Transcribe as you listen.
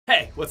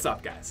What's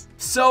up, guys?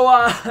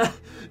 So,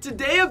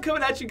 today I'm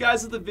coming at you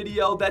guys with a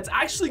video that's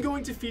actually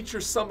going to feature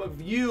some of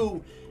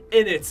you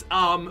in it,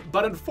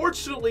 but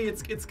unfortunately,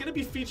 it's going to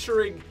be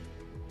featuring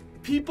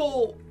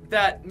people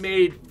that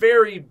made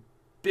very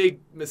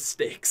big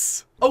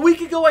mistakes. A week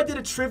ago, I did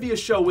a trivia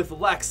show with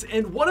Lex,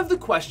 and one of the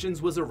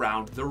questions was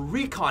around the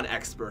recon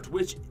expert,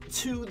 which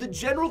to the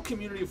general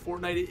community of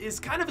Fortnite is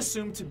kind of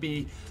assumed to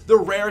be the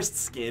rarest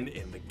skin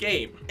in the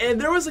game.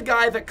 And there was a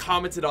guy that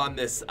commented on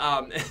this.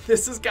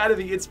 This is kind of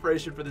the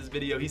inspiration for this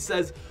video. He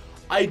says,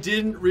 "I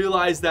didn't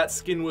realize that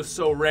skin was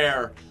so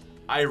rare.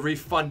 I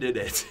refunded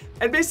it."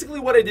 And basically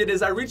what I did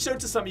is I reached out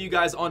to some of you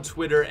guys on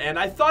Twitter, and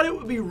I thought it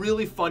would be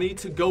really funny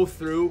to go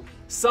through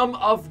some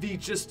of the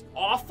just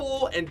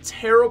awful and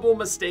terrible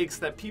mistakes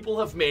that people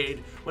have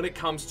made when it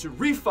comes to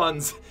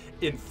refunds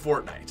in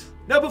Fortnite.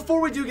 Now,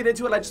 before we do get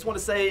into it, I just want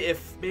to say,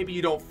 if maybe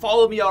you don't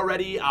follow me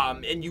already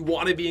and you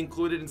want to be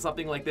included in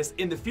something like this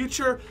in the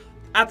future,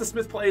 at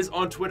TheSmithPlays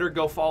on Twitter,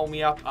 go follow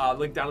me up,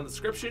 link down in the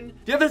description.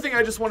 The other thing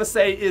I just want to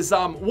say is,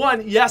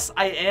 one, yes,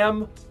 I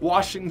am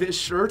washing this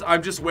shirt.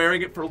 I'm just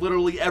wearing it for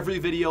literally every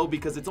video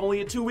because it's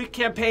only a 2-week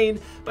campaign,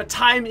 but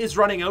time is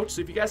running out.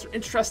 So if you guys are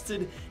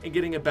interested in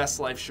getting a Best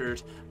Life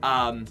shirt,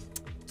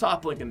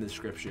 top link in the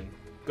description,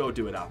 go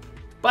do it up.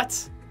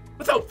 But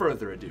without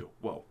further ado,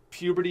 whoa,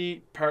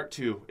 puberty part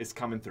 2 is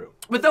coming through.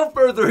 Without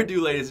further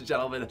ado, ladies and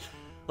gentlemen,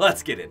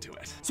 let's get into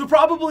it. So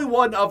probably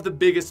one of the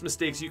biggest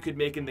mistakes you could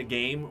make in the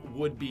game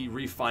would be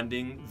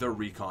refunding the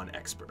recon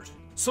expert.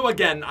 So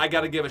again, I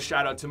gotta give a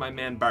shout out to my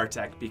man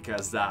Bartek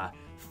because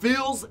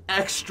feels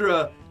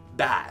extra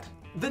bad.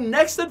 The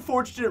next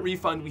unfortunate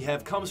refund we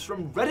have comes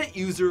from Reddit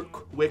user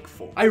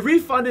Quickful. I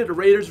refunded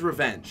Raider's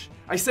Revenge.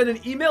 I sent an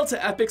email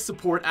to Epic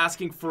support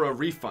asking for a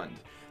refund.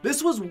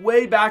 This was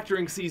way back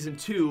during Season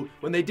 2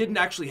 when they didn't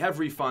actually have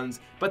refunds,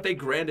 but they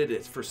granted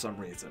it for some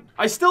reason.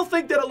 I still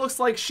think that it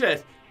looks like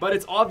shit, but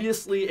it's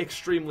obviously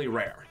extremely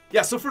rare.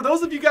 Yeah, so for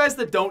those of you guys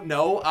that don't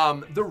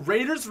know, the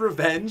Raider's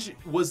Revenge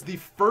was the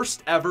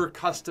first ever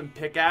custom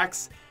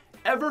pickaxe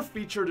ever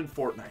featured in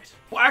Fortnite.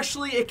 Well,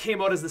 actually, it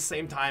came out as the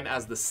same time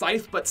as the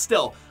Scythe, but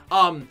still,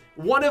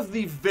 one of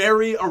the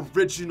very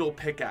original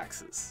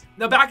pickaxes.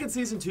 Now, back in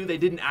Season 2, they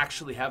didn't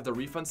actually have the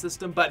refund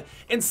system, but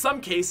in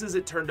some cases,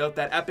 it turned out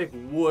that Epic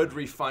would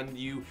refund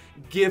you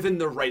given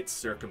the right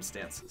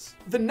circumstances.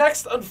 The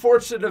next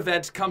unfortunate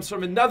event comes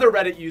from another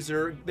Reddit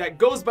user that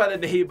goes by the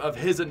name of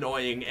His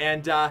Annoying,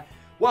 and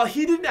while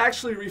he didn't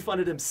actually refund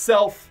it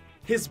himself,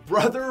 his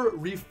brother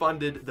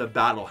refunded the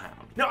Battlehound.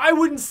 Now, I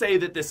wouldn't say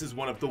that this is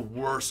one of the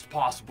worst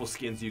possible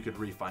skins you could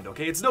refund,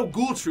 okay? It's no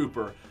Ghoul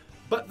Trooper,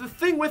 but the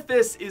thing with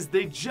this is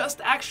they just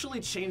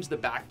actually changed the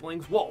back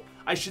blings. Well,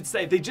 I should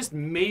say they just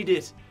made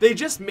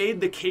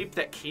the cape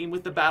that came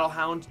with the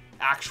Battlehound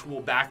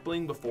actual back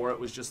bling before it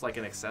was just like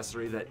an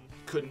accessory that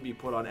couldn't be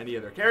put on any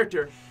other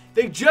character.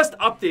 They just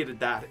updated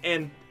that,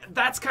 and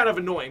that's kind of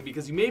annoying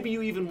because maybe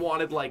you even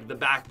wanted like the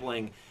back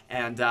bling,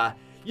 and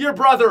your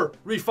brother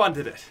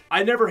refunded it.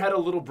 I never had a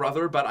little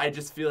brother, but I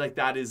just feel like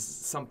that is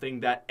something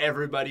that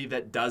everybody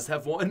that does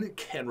have one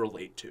can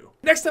relate to.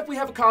 Next up, we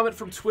have a comment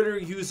from Twitter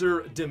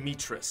user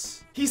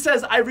Demetris. He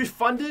says, I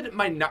refunded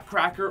my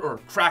Nutcracker or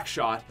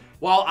Crackshot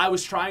while I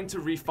was trying to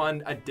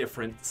refund a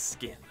different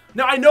skin.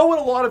 Now, I know what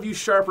a lot of you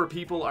sharper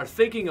people are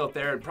thinking out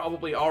there and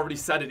probably already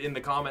said it in the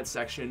comments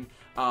section,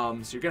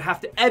 so you're gonna have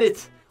to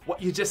edit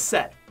what you just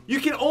said. You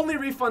can only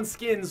refund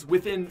skins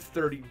within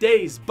 30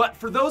 days, but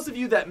for those of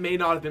you that may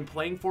not have been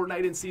playing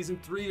Fortnite in Season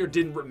 3 or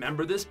didn't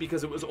remember this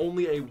because it was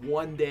only a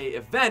 1-day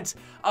event,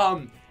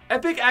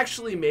 Epic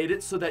actually made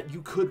it so that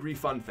you could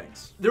refund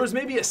things. There was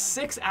maybe a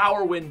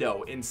 6-hour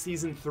window in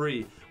Season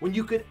 3 when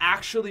you could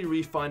actually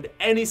refund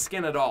any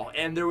skin at all,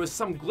 and there was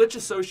some glitch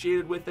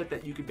associated with it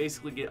that you could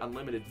basically get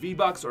unlimited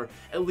V-Bucks or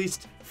at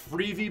least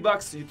free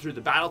V-Bucks through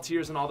the battle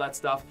tiers and all that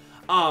stuff.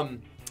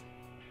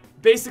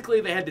 Basically,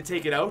 they had to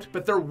take it out,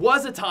 but there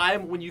was a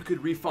time when you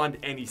could refund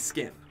any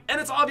skin. And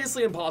it's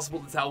obviously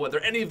impossible to tell whether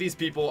any of these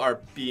people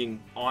are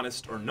being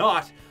honest or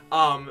not,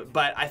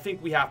 but I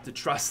think we have to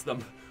trust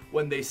them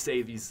when they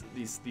say these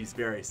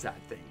very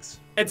sad things.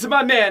 And to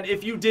my man,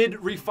 if you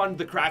did refund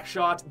the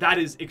Crackshot, that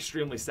is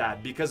extremely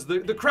sad because the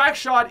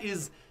Crackshot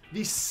is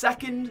the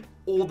second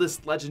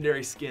oldest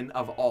legendary skin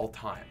of all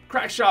time.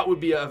 Crackshot would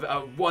be a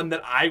one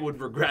that I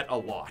would regret a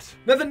lot.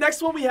 Now, the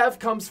next one we have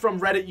comes from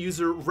Reddit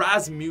user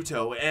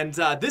Razmuto, and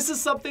this is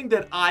something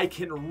that I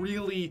can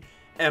really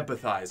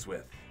empathize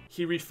with.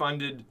 He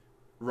refunded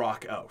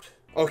Rock Out.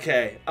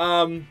 Okay,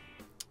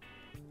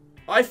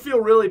 I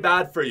feel really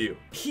bad for you.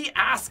 He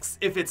asks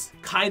if it's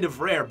kind of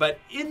rare, but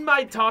in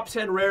my top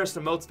 10 rarest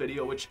emotes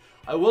video, which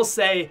I will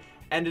say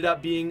ended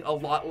up being a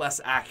lot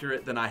less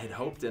accurate than I had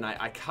hoped, and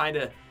I kind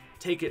of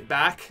take it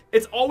back.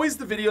 It's always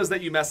the videos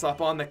that you mess up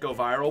on that go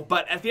viral,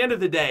 but at the end of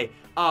the day,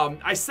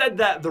 I said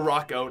that the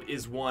Rock Out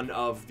is one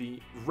of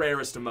the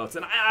rarest emotes,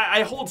 and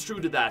I hold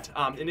true to that,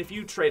 and if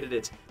you traded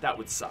it, that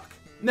would suck.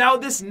 Now,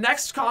 this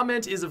next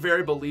comment is a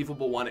very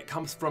believable one. It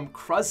comes from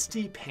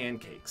Krusty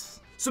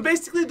Pancakes. So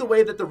basically the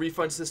way that the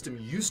refund system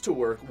used to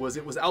work was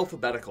it was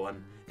alphabetical,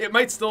 and it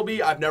might still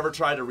be. I've never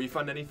tried to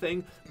refund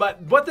anything,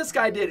 but what this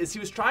guy did is he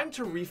was trying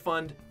to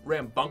refund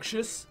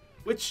Rambunctious,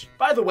 which,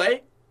 by the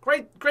way,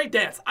 great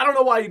dance. I don't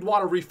know why you'd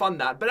want to refund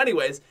that, but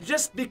anyways,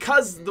 just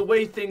because the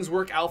way things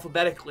work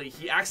alphabetically,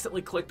 he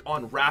accidentally clicked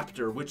on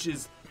Raptor, which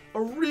is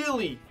a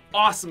really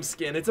awesome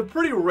skin. It's a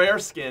pretty rare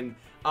skin,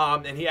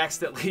 and he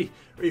accidentally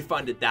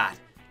refunded that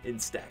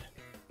instead.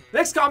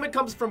 Next comment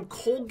comes from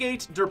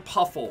Colgate Der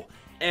Puffle,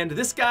 and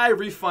this guy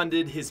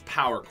refunded his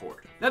power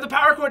cord. Now the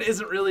power cord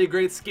isn't really a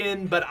great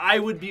skin, but I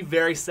would be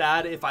very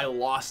sad if I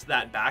lost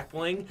that back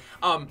bling.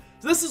 So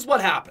this is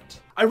what happened.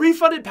 I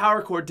refunded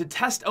power cord to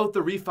test out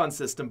the refund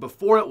system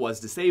before it was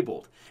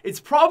disabled. It's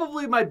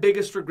probably my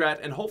biggest regret,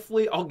 and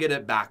hopefully I'll get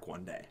it back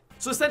one day.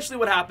 So essentially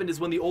what happened is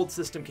when the old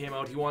system came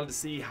out, he wanted to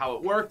see how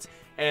it worked,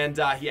 and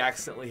he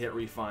accidentally hit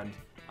refund.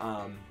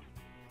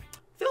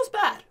 Feels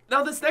bad.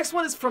 Now this next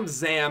one is from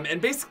Zam,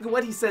 and basically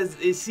what he says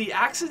is he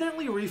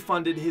accidentally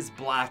refunded his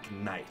Black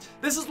Knight.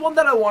 This is one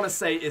that I want to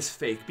say is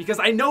fake, because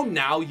I know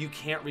now you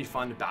can't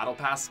refund Battle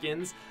Pass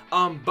skins,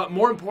 but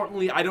more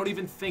importantly, I don't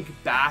even think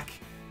back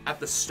at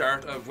the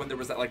start of when there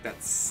was that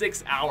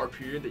 6-hour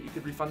period that you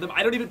could refund them.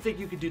 I don't even think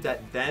you could do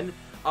that then.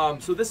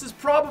 So this is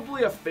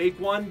probably a fake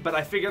one, but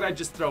I figured I'd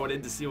just throw it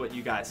in to see what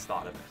you guys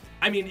thought of it.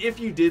 I mean, if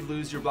you did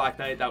lose your Black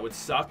Knight, that would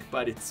suck,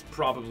 but it's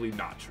probably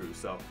not true,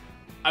 so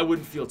I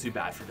wouldn't feel too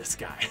bad for this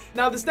guy.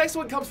 Now, this next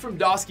one comes from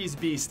Dosky's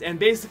Beast, and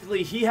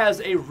basically he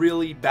has a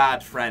really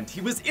bad friend.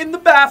 He was in the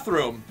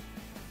bathroom,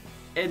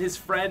 and his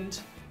friend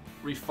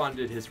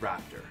refunded his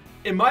Raptor.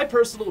 In my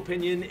personal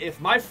opinion,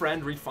 if my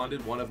friend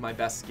refunded one of my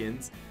best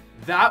skins,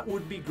 that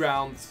would be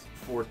grounds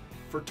for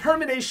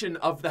termination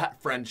of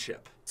that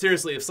friendship.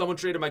 Seriously, if someone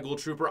traded my Ghoul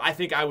Trooper, I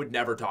think I would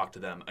never talk to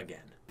them again.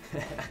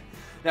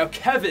 Now,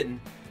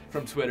 Kevin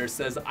from Twitter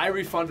says, I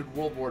refunded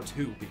World War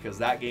II because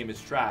that game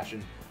is trash,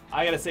 and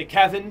I gotta say,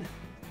 Kevin,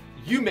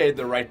 you made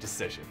the right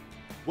decision.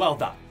 Well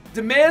done.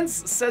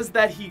 Demands says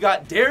that he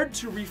got dared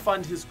to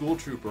refund his Ghoul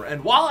Trooper,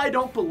 and while I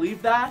don't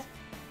believe that,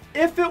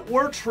 if it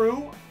were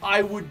true,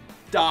 I would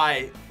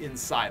die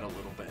inside a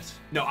little bit.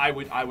 No, I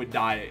would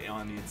die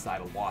on the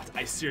inside a lot.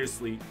 I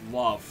seriously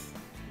love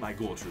my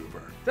Ghoul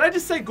Trooper. Did I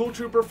just say Ghoul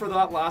Trooper for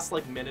that last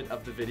minute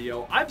of the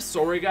video? I'm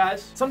sorry,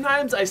 guys.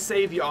 Sometimes I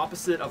say the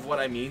opposite of what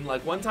I mean.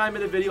 Like one time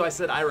in a video I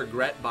said I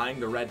regret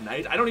buying the Red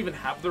Knight. I don't even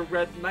have the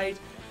Red Knight.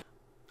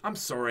 I'm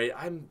sorry,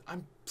 I'm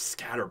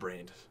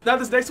scatterbrained. Now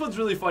this next one's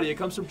really funny. It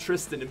comes from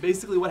Tristan, and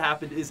basically what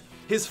happened is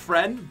his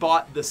friend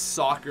bought the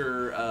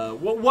soccer,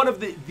 one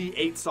of the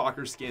 8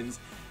 soccer skins,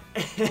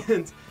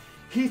 and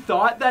he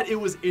thought that it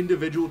was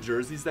individual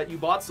jerseys that you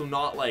bought, so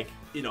not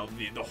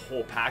the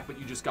whole pack, but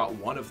you just got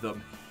one of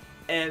them.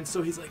 And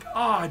so he's like,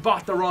 oh, I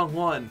bought the wrong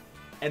one,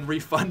 and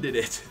refunded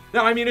it.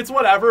 Now, I mean, it's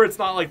whatever. It's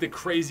not like the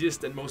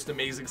craziest and most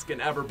amazing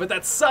skin ever, but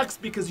that sucks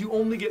because you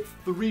only get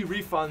 3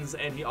 refunds,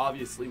 and he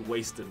obviously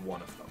wasted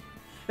one of them.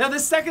 Now, the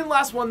second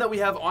last one that we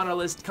have on our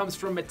list comes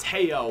from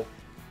Mateo,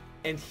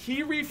 and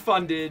he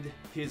refunded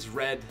his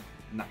Red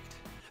Knight.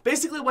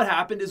 Basically what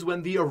happened is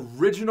when the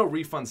original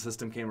refund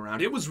system came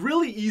around, it was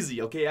really easy,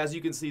 okay, as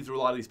you can see through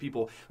a lot of these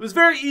people. It was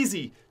very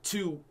easy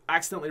to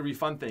accidentally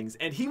refund things,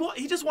 and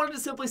he just wanted to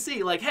simply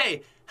see,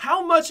 hey,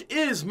 how much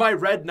is my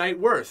Red Knight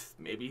worth?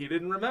 Maybe he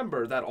didn't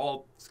remember that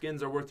all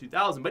skins are worth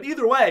 2,000, but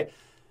either way,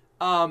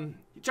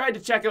 he tried to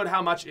check out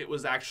how much it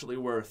was actually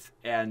worth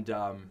and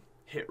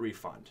hit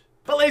refund.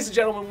 But ladies and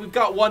gentlemen, we've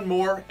got one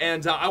more,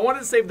 and I wanted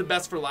to save the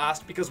best for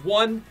last because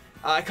one,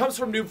 it comes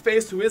from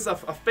Noobface, who is a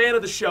fan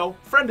of the show,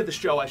 friend of the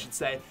show, I should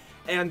say,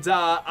 and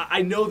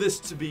I know this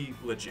to be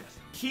legit.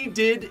 He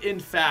did, in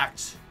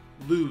fact,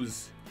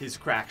 lose his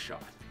crack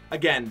shot.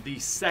 Again, the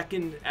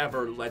second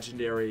ever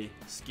legendary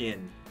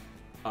skin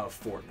of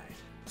Fortnite.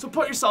 So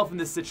put yourself in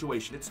this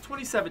situation. It's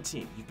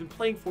 2017. You've been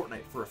playing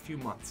Fortnite for a few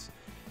months.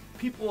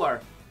 People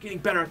are getting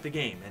better at the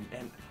game,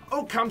 and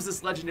oh, comes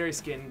this legendary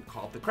skin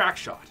called the crack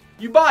shot.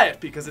 You buy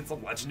it because it's a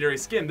legendary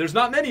skin. There's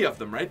not many of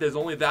them, right? There's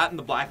only that and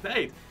the Black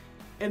Knight.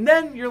 And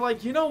then you're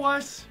like, you know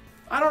what?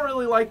 I don't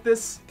really like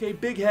this. Okay,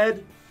 big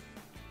head.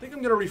 I think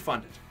I'm gonna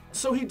refund it.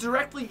 So he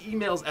directly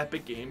emails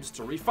Epic Games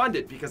to refund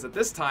it because at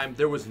this time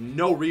there was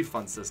no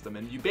refund system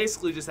and you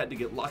basically just had to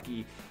get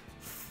lucky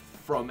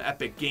from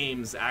Epic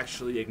Games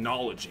actually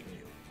acknowledging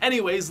you.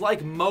 Anyways,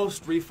 like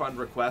most refund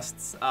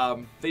requests,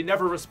 they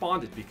never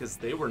responded because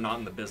they were not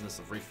in the business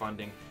of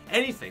refunding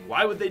anything.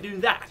 Why would they do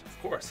that?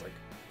 Of course,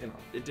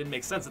 it didn't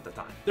make sense at the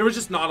time. There was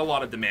just not a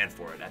lot of demand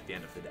for it at the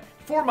end of the day.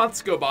 4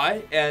 months go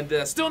by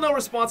and still no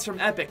response from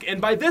Epic.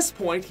 And by this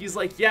point, he's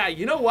like, yeah,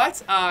 you know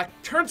what?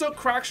 Turns out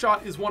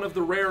Crackshot is one of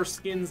the rare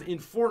skins in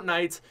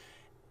Fortnite.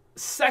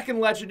 Second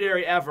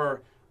legendary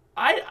ever.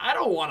 I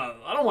don't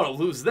wanna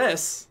lose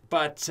this.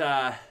 But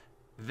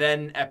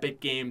then Epic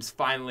Games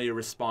finally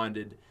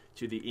responded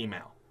to the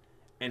email.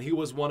 And he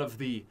was one of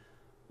the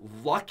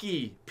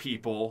lucky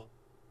people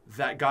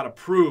that got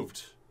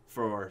approved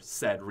for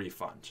said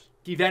refund.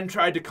 He then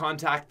tried to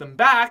contact them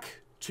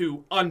back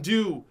to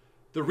undo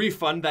the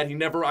refund that he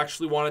never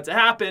actually wanted to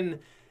happen,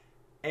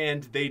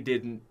 and they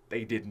didn't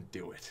they didn't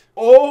do it.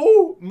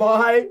 Oh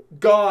my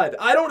God.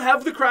 I don't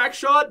have the crack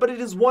shot, but it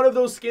is one of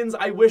those skins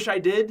I wish I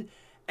did.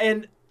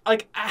 And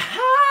like,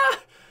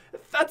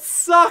 that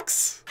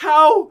sucks.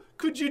 How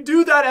could you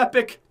do that,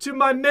 Epic, to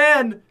my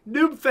man,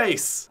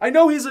 Noobface? I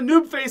know he's a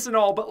Noobface and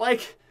all, but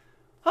like,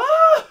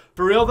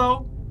 For real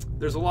though,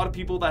 there's a lot of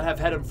people that have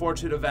had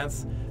unfortunate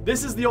events.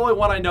 This is the only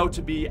one I know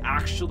to be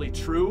actually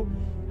true.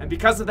 And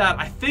because of that,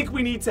 I think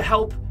we need to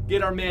help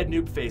get our man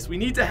Noobface. We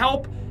need to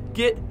help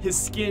get his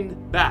skin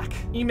back.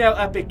 Email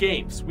Epic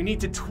Games. We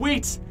need to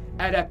tweet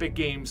at Epic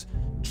Games.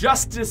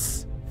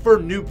 Justice for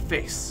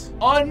Noobface.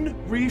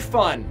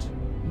 Unrefund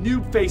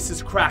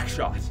Noobface's crack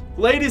shot.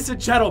 Ladies and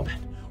gentlemen,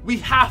 we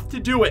have to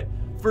do it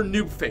for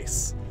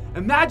Noobface.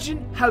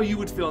 Imagine how you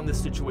would feel in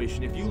this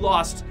situation if you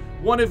lost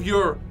one of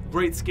your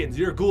great skins,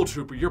 your Ghoul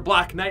Trooper, your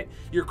Black Knight,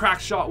 your crack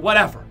shot,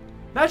 whatever.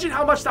 Imagine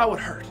how much that would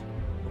hurt,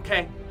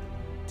 okay?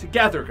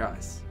 Together,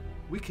 guys,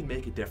 we can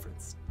make a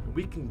difference. And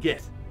we can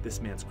get this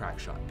man's crack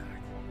shot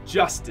back.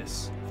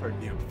 Justice for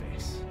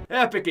Noobface.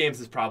 Epic Games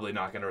is probably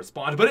not going to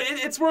respond, but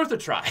it's worth a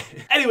try.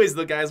 Anyways,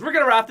 though, guys, we're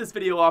going to wrap this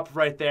video up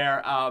right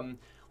there.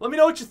 Let me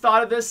know what you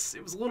thought of this.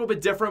 It was a little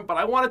bit different, but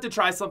I wanted to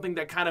try something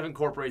that kind of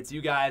incorporates you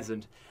guys,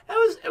 and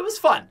it was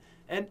fun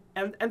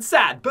and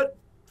sad, but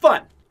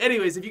fun.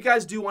 Anyways, if you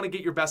guys do want to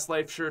get your Best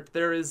Life shirt,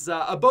 there is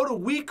about a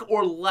week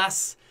or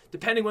less,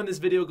 depending when this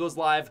video goes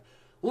live,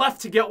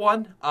 left to get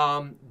one.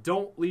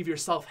 Don't leave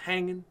yourself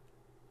hanging,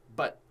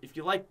 but if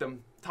you like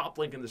them, top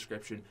link in the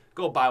description.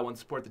 Go buy one,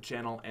 support the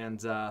channel,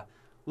 and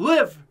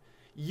live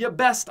your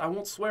best, I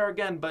won't swear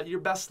again, but your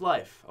best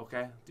life,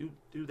 okay?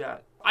 Do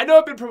that. I know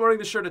I've been promoting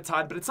this shirt a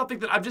ton, but it's something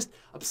that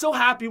I'm so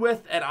happy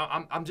with, and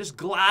I'm just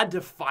glad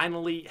to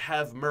finally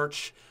have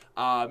merch,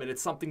 and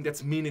it's something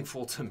that's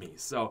meaningful to me.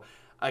 So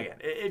again,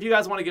 if you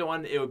guys want to get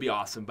one, it would be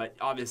awesome, but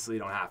obviously you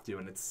don't have to,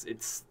 and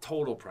it's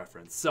total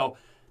preference. So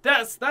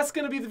that's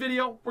going to be the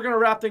video. We're going to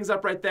wrap things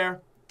up right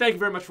there. Thank you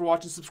very much for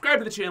watching. Subscribe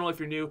to the channel if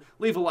you're new.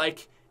 Leave a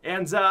like,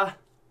 and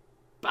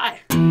bye.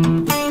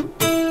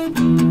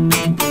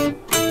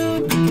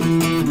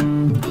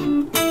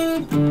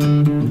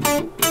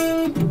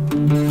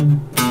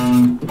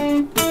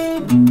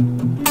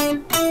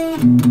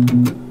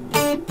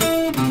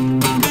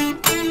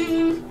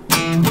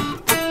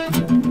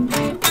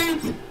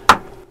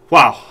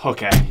 Wow,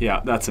 okay,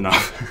 yeah, that's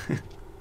enough.